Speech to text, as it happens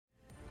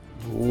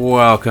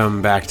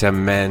Welcome back to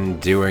Men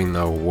Doing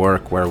the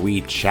Work, where we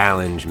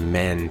challenge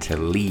men to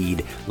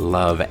lead,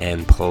 love,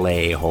 and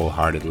play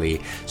wholeheartedly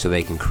so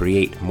they can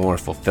create more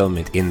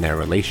fulfillment in their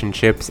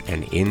relationships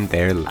and in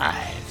their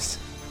lives.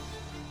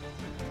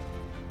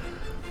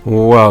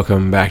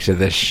 Welcome back to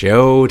the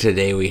show.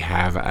 Today we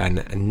have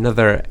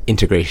another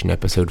integration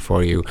episode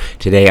for you.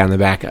 Today on the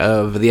back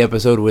of the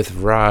episode with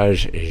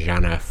Raj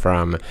Jana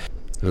from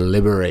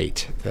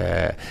Liberate,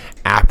 the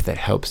app that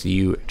helps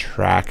you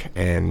track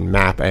and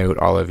map out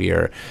all of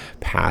your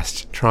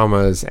past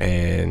traumas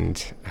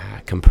and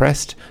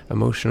compressed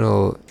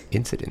emotional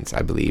incidents,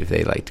 I believe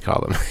they like to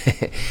call them.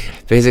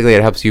 Basically,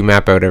 it helps you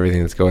map out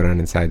everything that's going on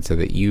inside so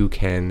that you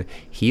can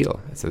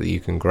heal, so that you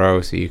can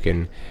grow, so you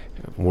can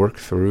work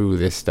through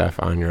this stuff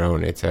on your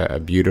own. It's a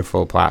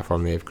beautiful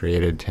platform they've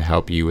created to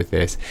help you with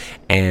this,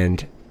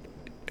 and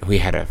we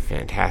had a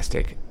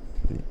fantastic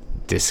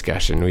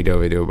discussion. We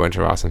dove into a bunch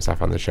of awesome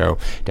stuff on the show.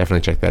 Definitely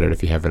check that out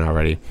if you haven't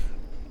already.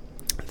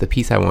 The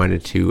piece I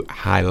wanted to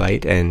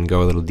highlight and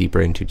go a little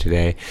deeper into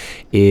today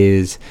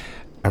is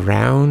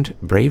around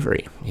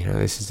bravery. You know,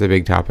 this is a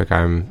big topic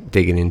I'm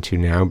digging into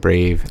now,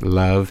 brave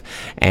love,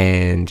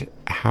 and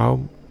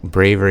how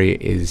bravery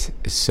is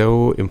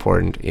so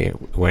important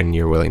when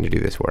you're willing to do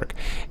this work.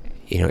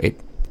 You know,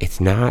 it's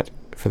not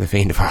for the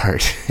faint of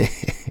heart.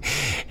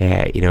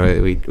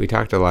 We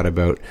talked a lot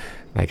about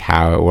like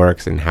how it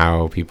works and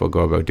how people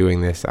go about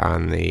doing this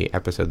on the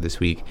episode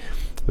this week.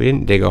 We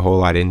didn't dig a whole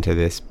lot into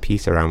this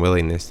piece around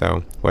willingness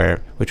though,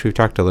 which we've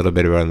talked a little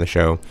bit about on the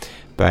show,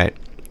 but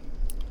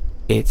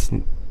it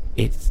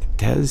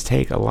does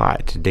take a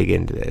lot to dig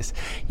into this.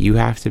 You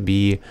have to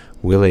be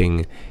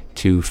willing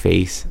to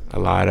face a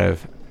lot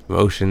of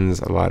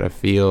emotions, a lot of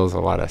feels, a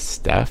lot of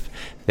stuff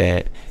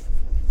that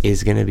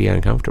is going to be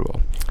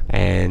uncomfortable.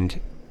 And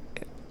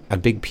a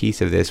big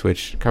piece of this,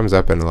 which comes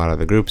up in a lot of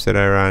the groups that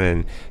I run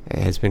and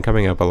has been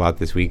coming up a lot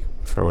this week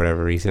for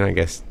whatever reason, I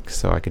guess,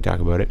 so I could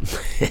talk about it,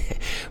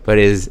 but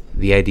is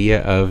the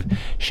idea of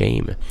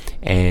shame.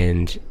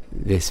 And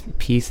this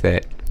piece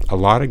that a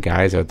lot of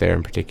guys out there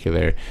in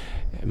particular,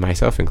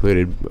 myself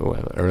included,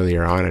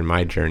 earlier on in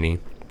my journey,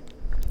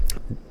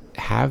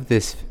 have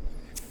this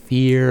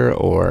fear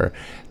or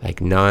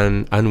like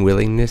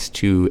unwillingness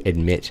to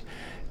admit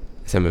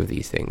some of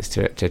these things,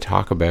 to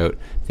talk about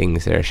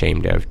things they're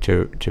ashamed of,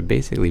 to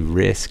basically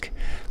risk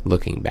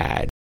looking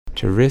bad,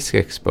 to risk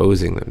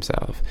exposing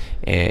themselves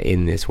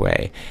in this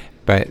way.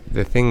 But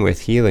the thing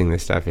with healing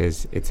this stuff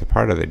is it's a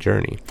part of the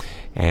journey.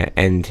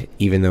 And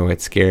even though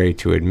it's scary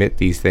to admit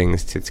these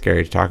things, it's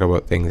scary to talk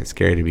about things, it's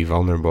scary to be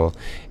vulnerable,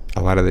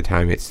 a lot of the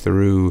time it's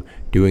through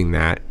doing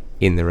that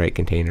in the right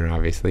container,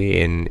 obviously,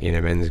 in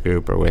a men's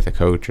group or with a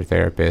coach or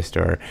therapist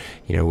or,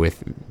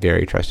 with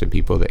very trusted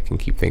people that can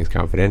keep things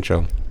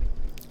confidential.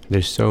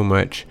 There's so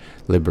much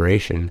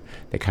liberation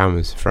that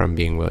comes from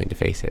being willing to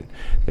face it.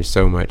 There's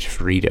so much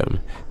freedom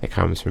that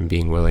comes from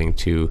being willing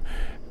to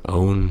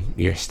own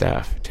your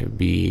stuff, to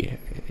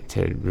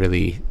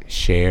really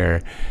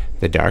share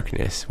the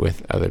darkness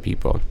with other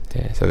people,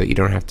 so that you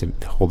don't have to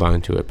hold on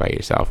to it by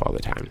yourself all the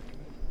time.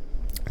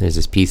 There's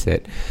this piece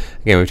that,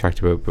 again, we've talked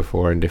about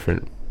before in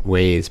different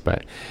ways,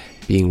 but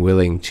being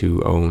willing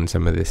to own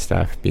some of this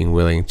stuff, being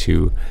willing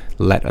to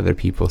let other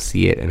people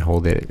see it and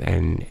hold it,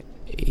 and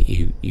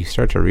you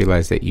start to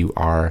realize that you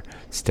are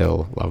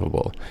still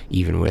lovable,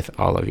 even with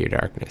all of your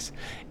darkness.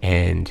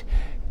 And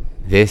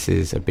this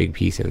is a big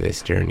piece of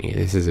this journey.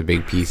 This is a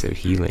big piece of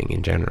healing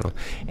in general.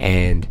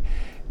 And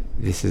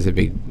this is a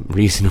big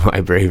reason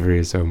why bravery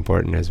is so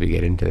important as we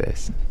get into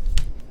this.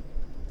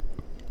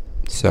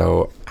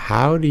 So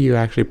how do you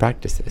actually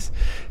practice this?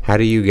 How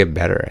do you get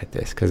better at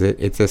this? Because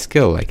it's a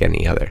skill like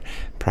any other.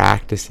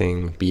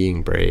 Practicing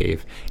being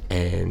brave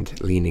and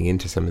leaning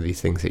into some of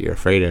these things that you're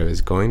afraid of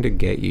is going to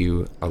get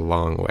you a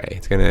long way.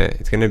 It's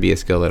gonna be a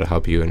skill that'll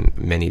help you in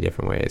many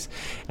different ways.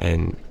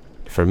 And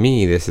for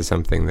me, this is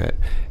something that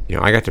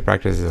I got to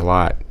practice a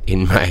lot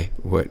in my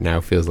what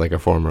now feels like a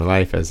former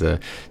life as a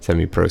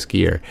semi-pro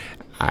skier.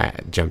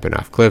 Jumping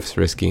off cliffs,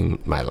 risking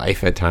my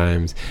life at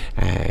times,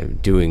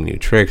 doing new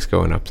tricks,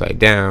 going upside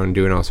down,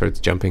 doing all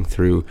sorts, jumping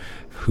through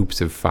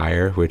hoops of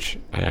fire, which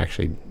I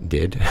actually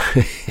did.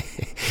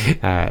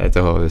 That's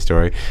a whole other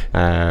story.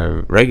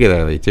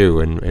 Regularly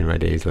too, in my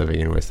days living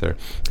in Whistler.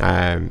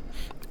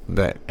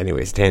 But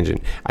anyways,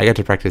 tangent. I got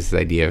to practice this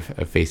idea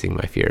of facing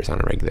my fears on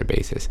a regular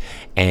basis.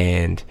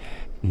 And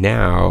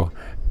now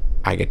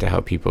I get to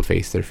help people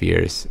face their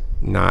fears,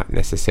 not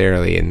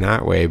necessarily in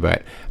that way,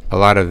 but a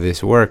lot of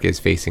this work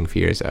is facing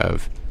fears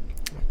of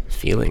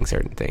feeling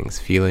certain things,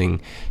 feeling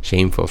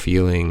shameful,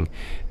 feeling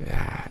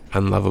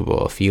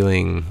unlovable,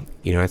 feeling,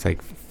 it's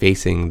like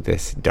facing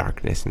this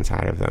darkness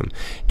inside of them,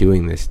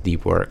 doing this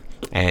deep work.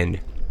 And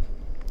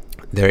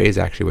there is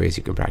actually ways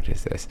you can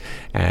practice this.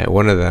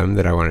 One of them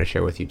that I want to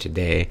share with you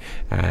today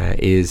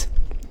is,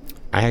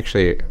 I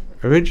actually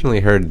originally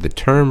heard the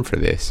term for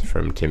this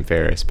from Tim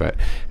Ferriss, but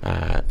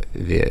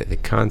the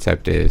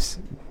concept is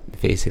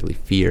basically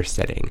fear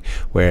setting,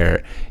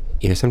 where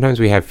sometimes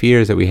we have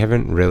fears that we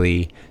haven't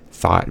really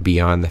thought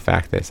beyond the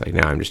fact that it's like,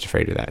 no, I'm just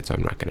afraid of that, so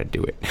I'm not going to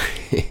do it.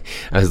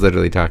 I was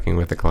literally talking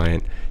with a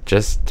client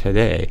just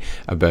today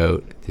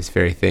about this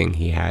very thing.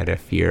 He had a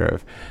fear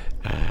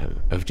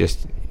of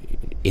just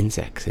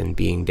insects and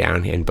being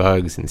down, and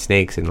bugs and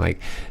snakes, and like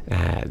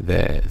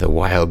the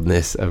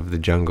wildness of the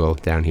jungle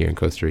down here in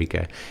Costa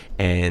Rica,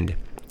 and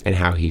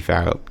how he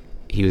felt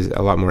he was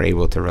a lot more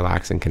able to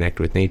relax and connect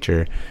with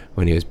nature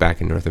when he was back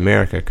in North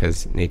America,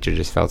 because nature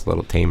just felt a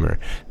little tamer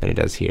than it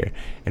does here.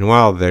 And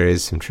while there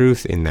is some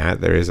truth in that,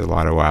 there is a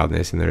lot of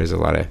wildness, and there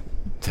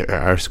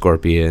are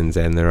scorpions,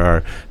 and there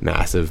are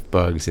massive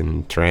bugs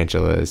and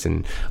tarantulas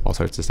and all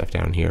sorts of stuff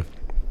down here.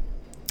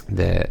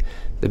 The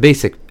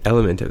basic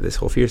element of this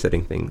whole fear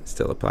setting thing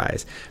still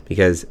applies,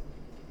 because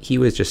he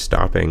was just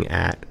stopping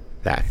at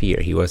that fear.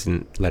 He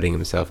wasn't letting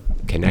himself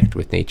connect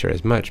with nature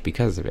as much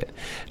because of it,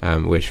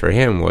 which for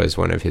him was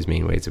one of his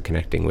main ways of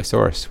connecting with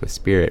source, with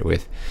spirit,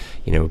 with,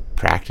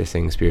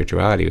 practicing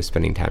spirituality, was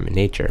spending time in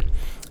nature.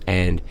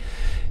 And,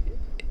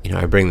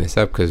 I bring this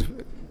up because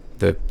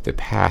the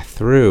path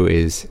through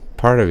is,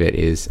 part of it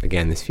is,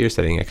 again, this fear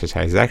setting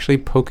exercise is actually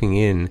poking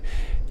in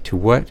to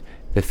what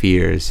the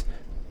fears,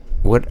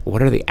 what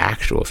are the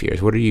actual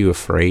fears? What are you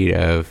afraid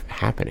of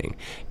happening?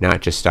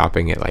 Not just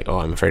stopping at like, oh,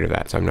 I'm afraid of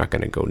that, so I'm not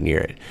going to go near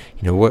it.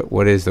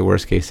 What is the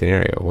worst case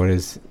scenario? What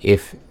is,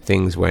 if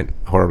things went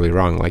horribly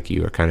wrong like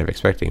you were kind of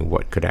expecting,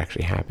 what could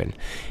actually happen?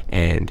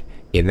 And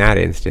in that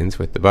instance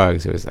with the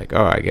bugs, it was like,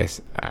 oh, I guess,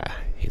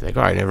 he's like,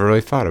 oh, I never really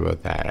thought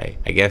about that.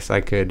 I guess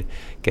I could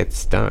get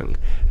stung.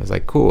 I was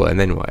like, cool, and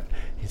then what?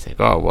 He's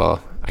like, oh,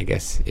 well, I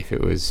guess if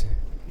it was...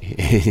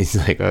 He's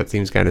like, oh, it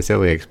seems kind of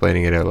silly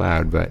explaining it out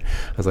loud, but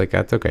I was like,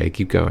 that's okay,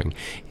 keep going.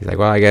 He's like,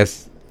 well, I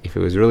guess if it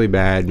was really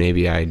bad,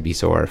 maybe I'd be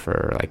sore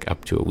for like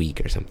up to a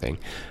week or something.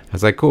 I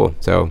was like, cool.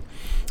 So,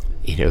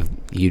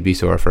 you'd be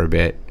sore for a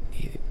bit.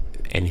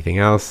 Anything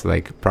else?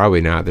 Like, probably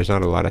not. There's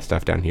not a lot of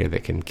stuff down here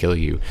that can kill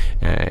you.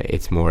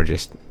 It's more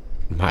just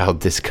mild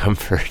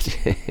discomfort.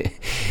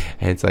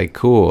 And it's like,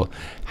 cool.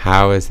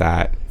 How has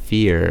that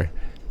fear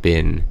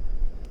been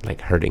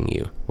like hurting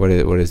you? What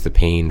is the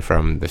pain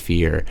from the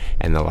fear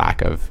and the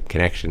lack of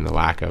connection, the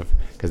lack of,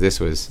 because this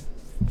was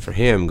for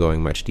him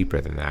going much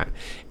deeper than that.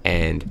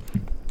 And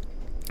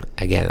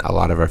again, a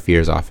lot of our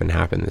fears often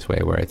happen this way,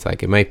 where it's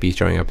like, it might be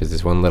showing up as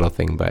this one little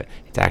thing, but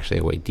it's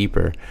actually way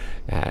deeper.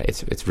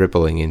 It's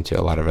rippling into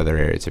a lot of other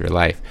areas of your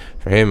life.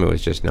 For him, it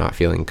was just not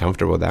feeling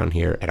comfortable down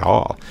here at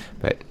all,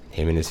 but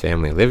him and his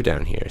family live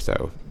down here,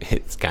 so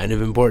it's kind of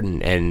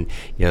important. And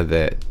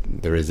the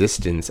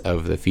resistance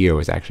of the fear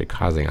was actually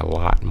causing a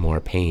lot more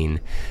pain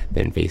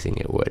than facing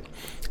it would.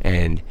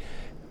 And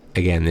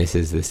again, this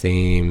is the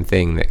same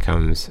thing that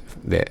comes,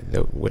 that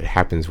what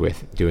happens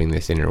with doing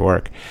this inner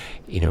work.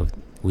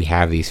 We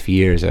have these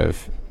fears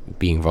of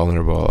being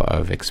vulnerable,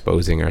 of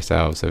exposing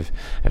ourselves, of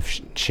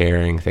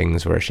sharing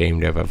things we're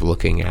ashamed of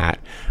looking at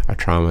our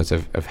traumas,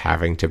 of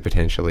having to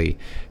potentially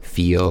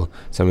feel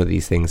some of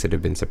these things that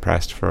have been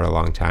suppressed for a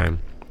long time.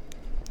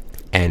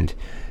 And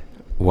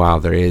while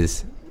there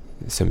is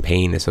some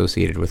pain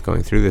associated with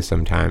going through this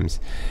sometimes,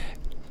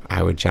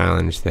 I would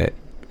challenge that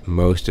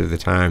most of the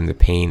time the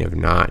pain of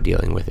not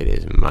dealing with it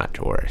is much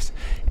worse.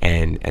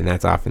 And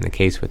that's often the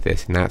case with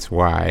this, and that's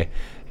why,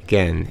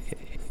 again,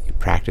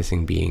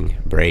 practicing being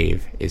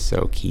brave is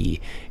so key,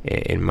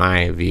 in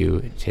my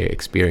view, to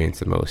experience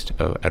the most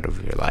out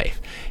of your life,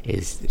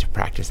 is to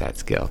practice that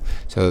skill.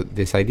 So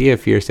this idea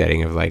of fear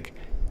setting, of like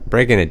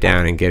breaking it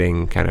down and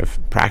getting kind of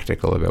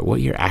practical about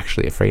what you're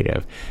actually afraid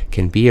of,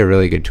 can be a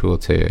really good tool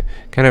to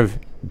kind of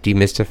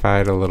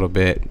demystify it a little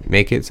bit,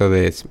 make it so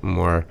that it's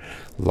more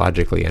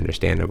logically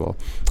understandable,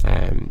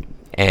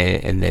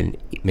 and then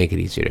make it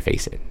easier to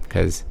face it,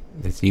 because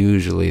that's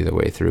usually the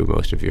way through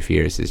most of your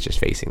fears, is just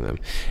facing them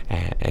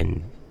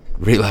and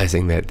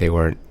realizing that they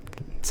weren't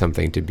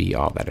something to be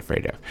all that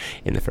afraid of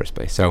in the first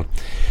place. So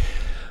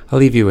I'll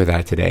leave you with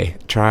that today.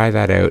 Try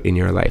that out in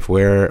your life.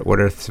 What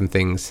are some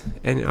things,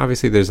 and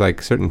obviously there's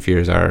like certain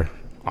fears are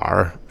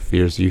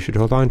fears you should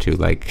hold on to,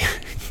 like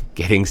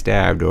getting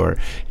stabbed or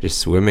just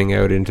swimming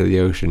out into the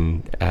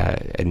ocean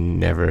and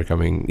never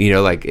coming,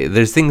 like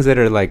there's things that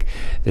are like,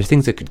 there's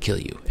things that could kill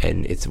you,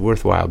 and it's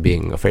worthwhile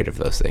being afraid of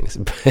those things.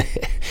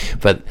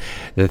 But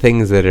the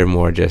things that are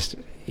more just,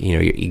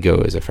 your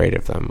ego is afraid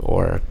of them,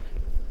 or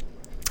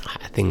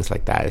things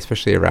like that,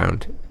 especially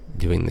around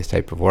doing this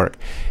type of work,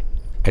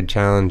 I'd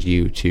challenge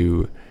you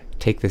to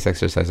take this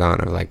exercise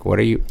on of like, what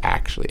are you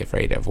actually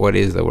afraid of? What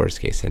is the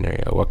worst case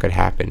scenario? What could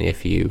happen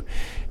if you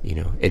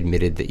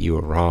admitted that you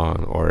were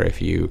wrong, or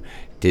if you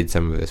did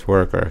some of this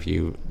work, or if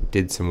you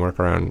did some work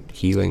around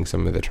healing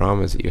some of the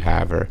traumas that you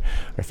have, or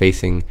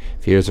facing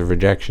fears of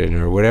rejection,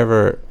 or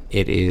whatever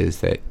it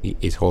is that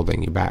is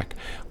holding you back?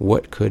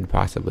 What could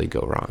possibly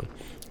go wrong?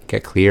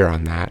 Get clear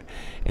on that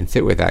and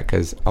sit with that,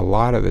 because a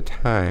lot of the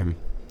time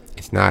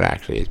it's not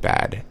actually as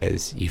bad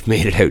as you've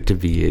made it out to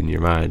be in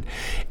your mind.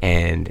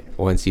 And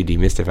once you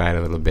demystify it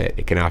a little bit,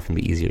 it can often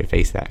be easier to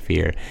face that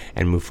fear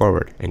and move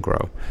forward and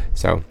grow.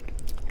 So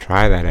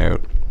try that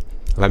out.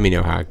 let me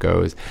know how it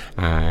goes.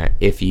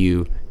 If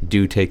you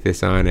do take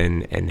this on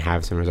and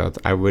have some results,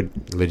 I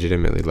would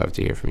legitimately love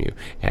to hear from you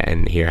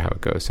and hear how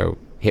it goes. So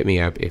hit me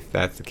up if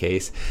that's the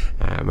case.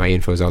 My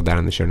info is all down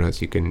in the show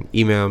notes. You can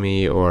email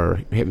me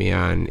or hit me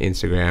on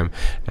Instagram,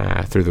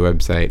 through the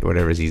website,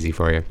 whatever's easy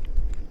for you.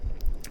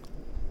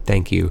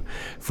 Thank you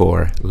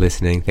for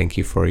listening. Thank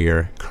you for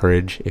your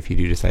courage if you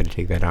do decide to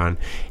take that on.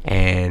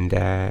 And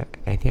yeah,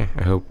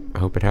 I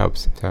hope it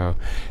helps. So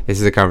this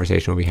is a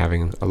conversation we'll be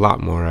having a lot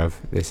more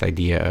of, this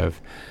idea of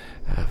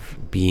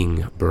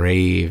being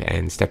brave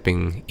and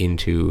stepping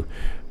into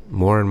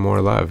more and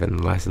more love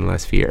and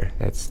less fear.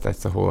 That's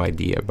the whole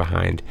idea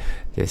behind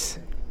this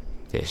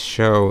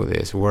show,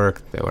 this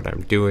work, what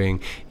I'm doing.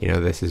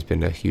 This has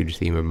been a huge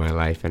theme of my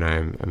life, and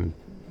I'm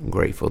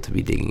grateful to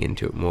be digging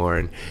into it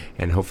more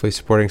and hopefully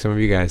supporting some of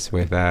you guys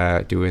with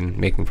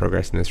making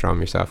progress in this realm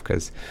yourself,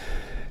 because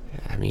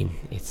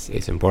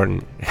it's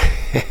important.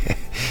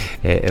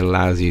 It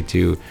allows you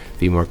to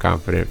be more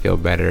confident, feel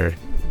better,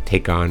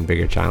 take on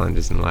bigger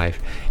challenges in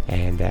life,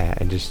 and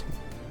just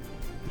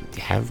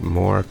have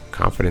more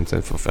confidence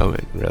and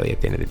fulfillment. Really,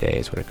 at the end of the day,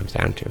 is what it comes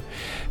down to,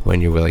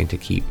 when you're willing to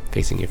keep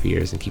facing your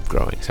fears and keep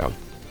growing. So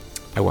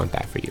I want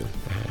that for you,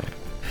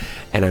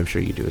 and I'm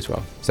sure you do as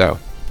well. So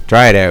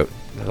try it out.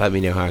 Let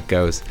me know how it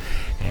goes,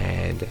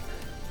 and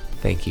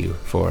thank you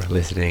for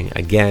listening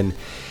again,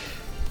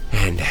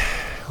 and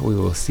we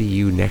will see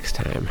you next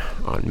time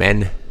on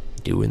Men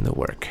Doing the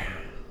Work.